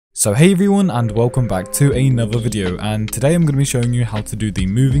So hey everyone, and welcome back to another video, and today I'm going to be showing you how to do the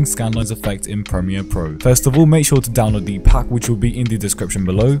moving scanlines effect in Premiere Pro. First of all, make sure to download the pack, which will be in the description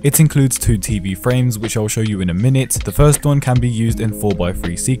below. It includes 2 TV frames, which I'll show you in a minute. The first one can be used in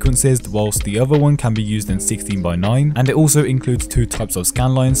 4x3 sequences, whilst the other one can be used in 16:9, and it also includes 2 types of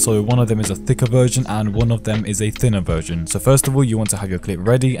scanlines, so one of them is a thicker version and one of them is a thinner version. So first of all, you want to have your clip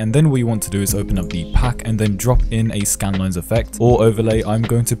ready, and then what you want to do is open up the pack and then drop in a scanlines effect or overlay. I'm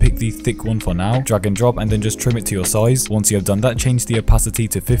going to pick the thick one for now, drag and drop, and then just trim it to your size. Once you have done that, change the opacity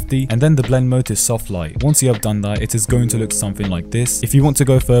to 50, and then the blend mode to soft light. Once you have done that, it is going to look something like this. If you want to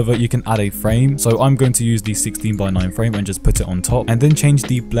go further, you can add a frame, so I'm going to use the 16:9 frame and just put it on top, and then change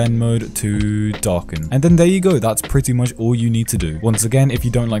the blend mode to darken. And then there you go, that's pretty much all you need to do. Once again, if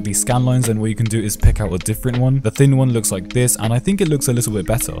you don't like these scanlines, then what you can do is pick out a different one. The thin one looks like this, and I think it looks a little bit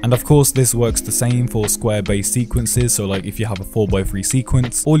better. And of course, this works the same for square based sequences, so like if you have a 4x3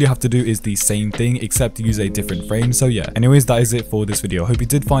 sequence, all you have to do is the same thing except use a different frame. So yeah, anyways, that is it for this video. I hope you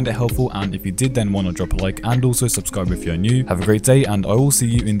did find it helpful, and if you did, then why not drop a like and also subscribe if you're new. Have a great day, and I will see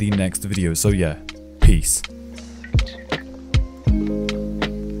you in the next video. So yeah, peace.